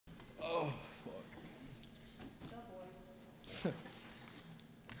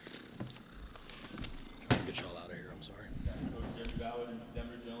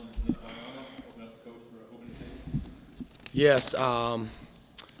Yes, I'd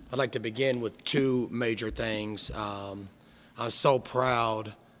like to begin with two major things. I'm so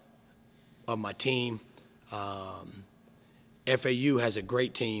proud of my team. FAU has a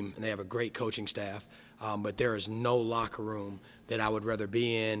great team and they have a great coaching staff, but there is no locker room that I would rather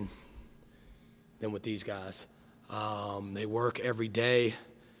be in than with these guys. They work every day.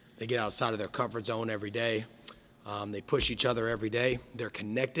 They get outside of their comfort zone every day. They push each other every day. They're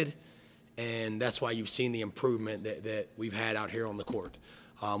connected, and that's why you've seen the improvement that we've had out here on the court.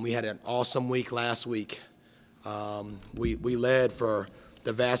 We had an awesome week last week. We led for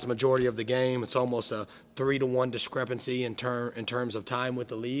the vast majority of the game. It's almost a 3-to-1 discrepancy in terms of time with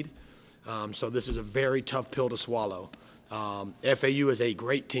the lead. So this is a very tough pill to swallow. FAU is a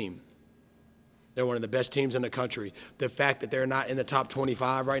great team. They're one of the best teams in the country. The fact that they're not in the top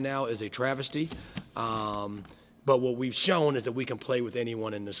 25 right now is a travesty. But what we've shown is that we can play with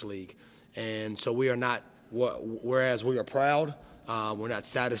anyone in this league. And so we are not, whereas we are proud, we're not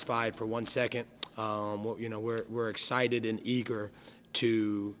satisfied for 1 second. We're excited and eager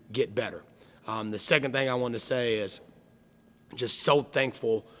to get better. The second thing I want to say is just so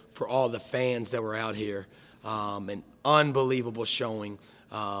thankful for all the fans that were out here. An unbelievable showing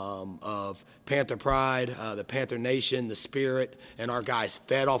of Panther Pride, the Panther Nation, the spirit, and our guys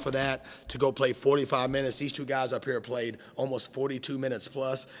fed off of that to go play 45 minutes. These two guys up here played almost 42 minutes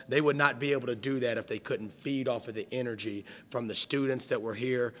plus. They would not be able to do that if they couldn't feed off of the energy from the students that were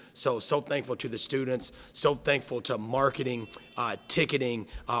here. So thankful to the students, so thankful to marketing, ticketing,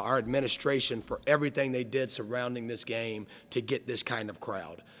 our administration for everything they did surrounding this game to get this kind of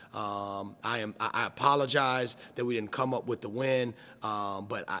crowd. I apologize that we didn't come up with the win,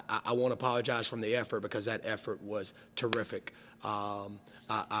 but I won't apologize from the effort because that effort was terrific. I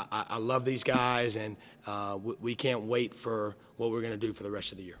love these guys, and we can't wait for what we're going to do for the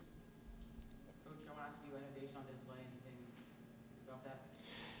rest of the year. Coach, I want to ask you, I know Deshaun didn't play. Anything about that?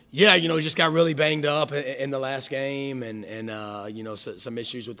 Yeah, he just got really banged up in the last game, and some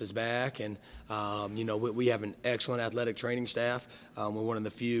issues with his back, and we have an excellent athletic training staff. We're one of the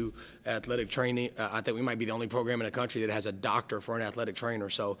few athletic training. I think we might be the only program in the country that has a doctor for an athletic trainer.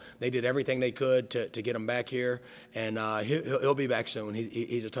 So they did everything they could to get him back here, and he'll be back soon.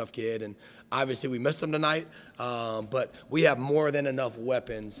 He's a tough kid, and obviously we missed him tonight, but we have more than enough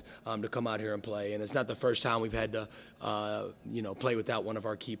weapons to come out here and play. And it's not the first time we've had to play without one of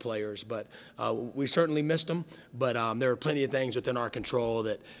our key players. But we certainly missed him. But there are plenty of things within our control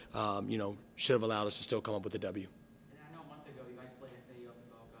that should have allowed us to still come up with a W. And I know a month ago you guys played FAU up in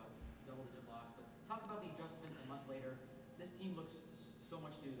Boca, double-digit loss. But talk about the adjustment a month later. This team looks so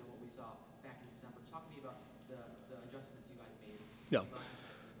much new than what we saw back in December. Talk to me about the adjustments you guys made. No.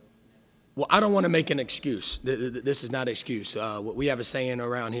 Well, I don't want to make an excuse. This is not an excuse. We have a saying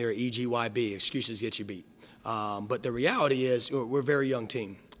around here, EGYB, excuses get you beat. But the reality is we're a very young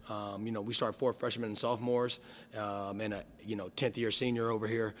team. We start 4 freshmen and sophomores and a 10th-year senior over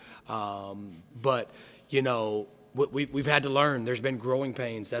here. But we've had to learn. There's been growing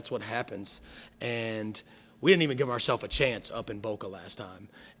pains. That's what happens. And we didn't even give ourselves a chance up in Boca last time.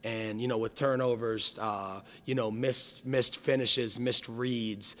 And, with turnovers, missed finishes, missed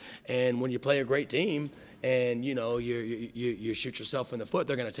reads. And when you play a great team and, you shoot yourself in the foot,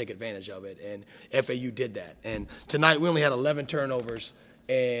 they're going to take advantage of it. And FAU did that. And tonight we only had 11 turnovers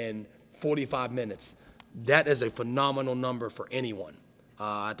in 45 minutes. That is a phenomenal number for anyone.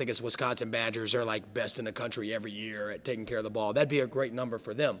 I think it's Wisconsin Badgers. They're like best in the country every year at taking care of the ball. That'd be a great number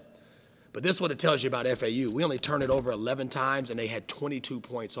for them. But this is what it tells you about FAU. We only turned it over 11 times, and they had 22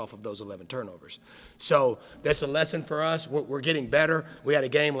 points off of those 11 turnovers. So that's a lesson for us. We're getting better. We had a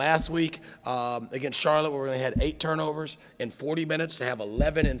game last week against Charlotte where we only had 8 turnovers in 40 minutes. To have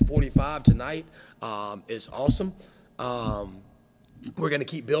 11 in 45 tonight is awesome. We're going to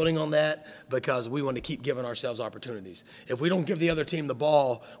keep building on that because we want to keep giving ourselves opportunities. If we don't give the other team the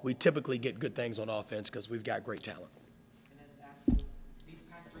ball, we typically get good things on offense because we've got great talent. And then ask you, these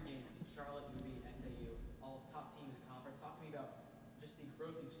past 3 games, Charlotte, UB, FAU, all top teams in conference. Talk to me about just the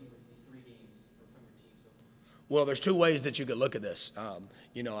growth you've seen with these 3 games from your team so far. Well, there's 2 ways that you could look at this.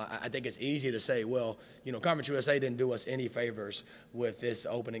 I think it's easy to say, well, Conference USA didn't do us any favors with this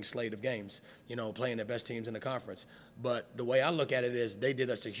opening slate of games, playing the best teams in the conference. But the way I look at it is they did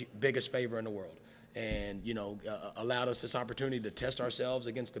us the biggest favor in the world and, allowed us this opportunity to test ourselves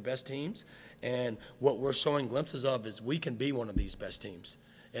against the best teams. And what we're showing glimpses of is we can be one of these best teams.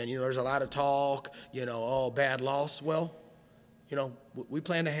 And, there's a lot of talk, bad loss. Well, we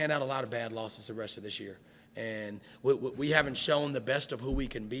plan to hand out a lot of bad losses the rest of this year. And we haven't shown the best of who we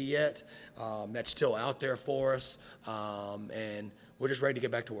can be yet. That's still out there for us, and we're just ready to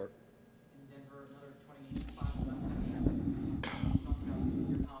get back to work. In Denver, another 20 final, about second half.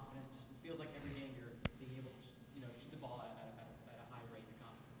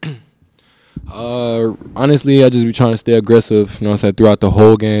 Honestly, I just be trying to stay aggressive, you know what I'm saying, throughout the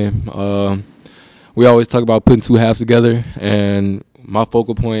whole game. We always talk about putting two halves together, and my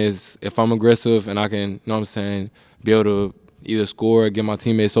focal point is if I'm aggressive and I can, you know what I'm saying, be able to either score or get my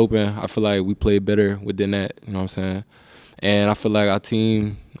teammates open, I feel like we play better within that, you know what I'm saying. And I feel like our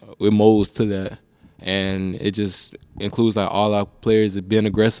team, it molds to that. And it just includes like all our players being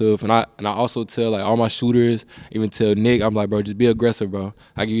aggressive, and I also tell like all my shooters, even tell Nick, I'm like, bro, just be aggressive, bro.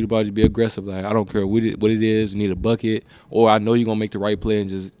 I give you the ball, just be aggressive. Like I don't care what it is, you need a bucket, or I know you're gonna make the right play and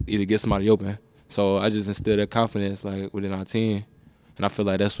just either get somebody open. So I just instill that confidence like within our team, and I feel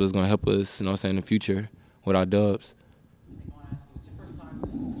like that's what's gonna help us, you know what I'm saying, in the future with our dubs.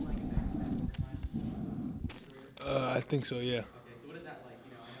 I think so, yeah. Okay, so what is that like?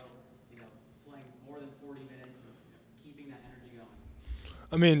 I know, playing more than 40 minutes and keeping that energy going.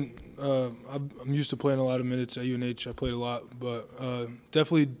 I mean, I'm used to playing a lot of minutes at UNH. I played a lot, but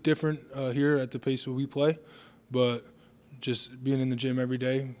definitely different here at the pace that we play. But just being in the gym every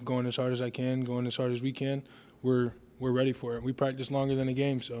day, going as hard as I can, going as hard as we can, we're ready for it. We practice longer than a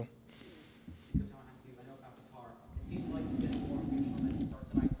game, so. I want to ask you, I know about Qatar. It seems like it's been more official than the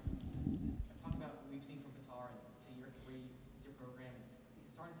start tonight. Talk about what we've seen from Qatar to year 3, your program.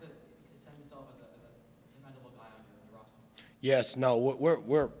 He's starting to send himself as a dependable guy on your roster. Yes, no,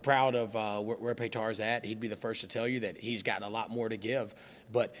 we're proud of where Paytar's at. He'd be the first to tell you that he's got a lot more to give,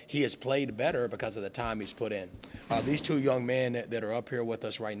 but he has played better because of the time he's put in. These two young men that are up here with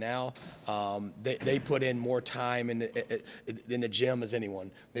us right now, they put in more time in the gym as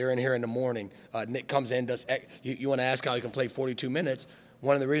anyone. They're in here in the morning. Nick comes in, you want to ask how he can play 42 minutes.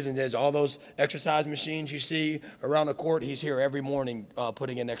 One of the reasons is all those exercise machines you see around the court, he's here every morning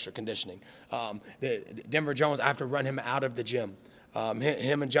putting in extra conditioning. Denver Jones, I have to run him out of the gym.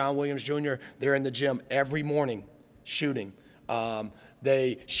 Him and John Williams Jr., they're in the gym every morning shooting.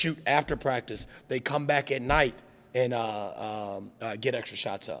 They shoot after practice. They come back at night and get extra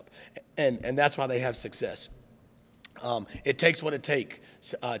shots up. And that's why they have success. It takes what it takes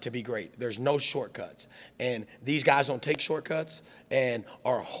to be great. There's no shortcuts. And these guys don't take shortcuts, and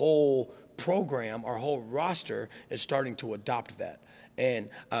our whole program, our whole roster is starting to adopt that. And,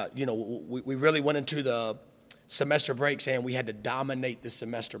 we really went into the semester break saying we had to dominate the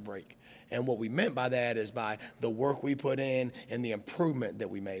semester break. And what we meant by that is by the work we put in and the improvement that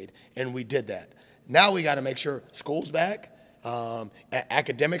we made, and we did that. Now we got to make sure school's back.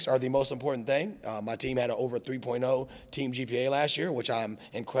 Academics are the most important thing. My team had an over 3.0 team GPA last year, which I'm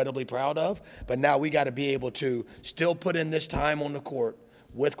incredibly proud of. But now we got to be able to still put in this time on the court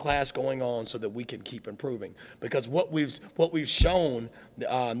with class going on so that we can keep improving. Because what we've shown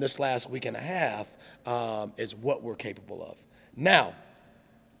this last week and a half is what we're capable of. Now,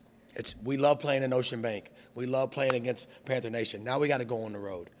 we love playing in Ocean Bank. We love playing against Panther Nation. Now we got to go on the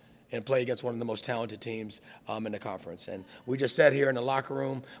road and play against one of the most talented teams in the conference. And we just said here in the locker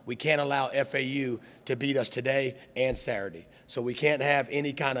room, we can't allow FAU to beat us today and Saturday. So we can't have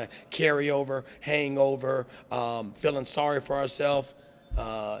any kind of carryover, hangover, feeling sorry for ourselves.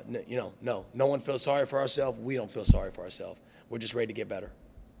 No one feels sorry for ourselves. We don't feel sorry for ourselves. We're just ready to get better.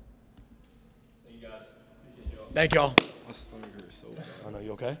 Thank you, guys. Thank y'all. My stomach hurts so bad. I know,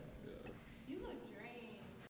 you okay?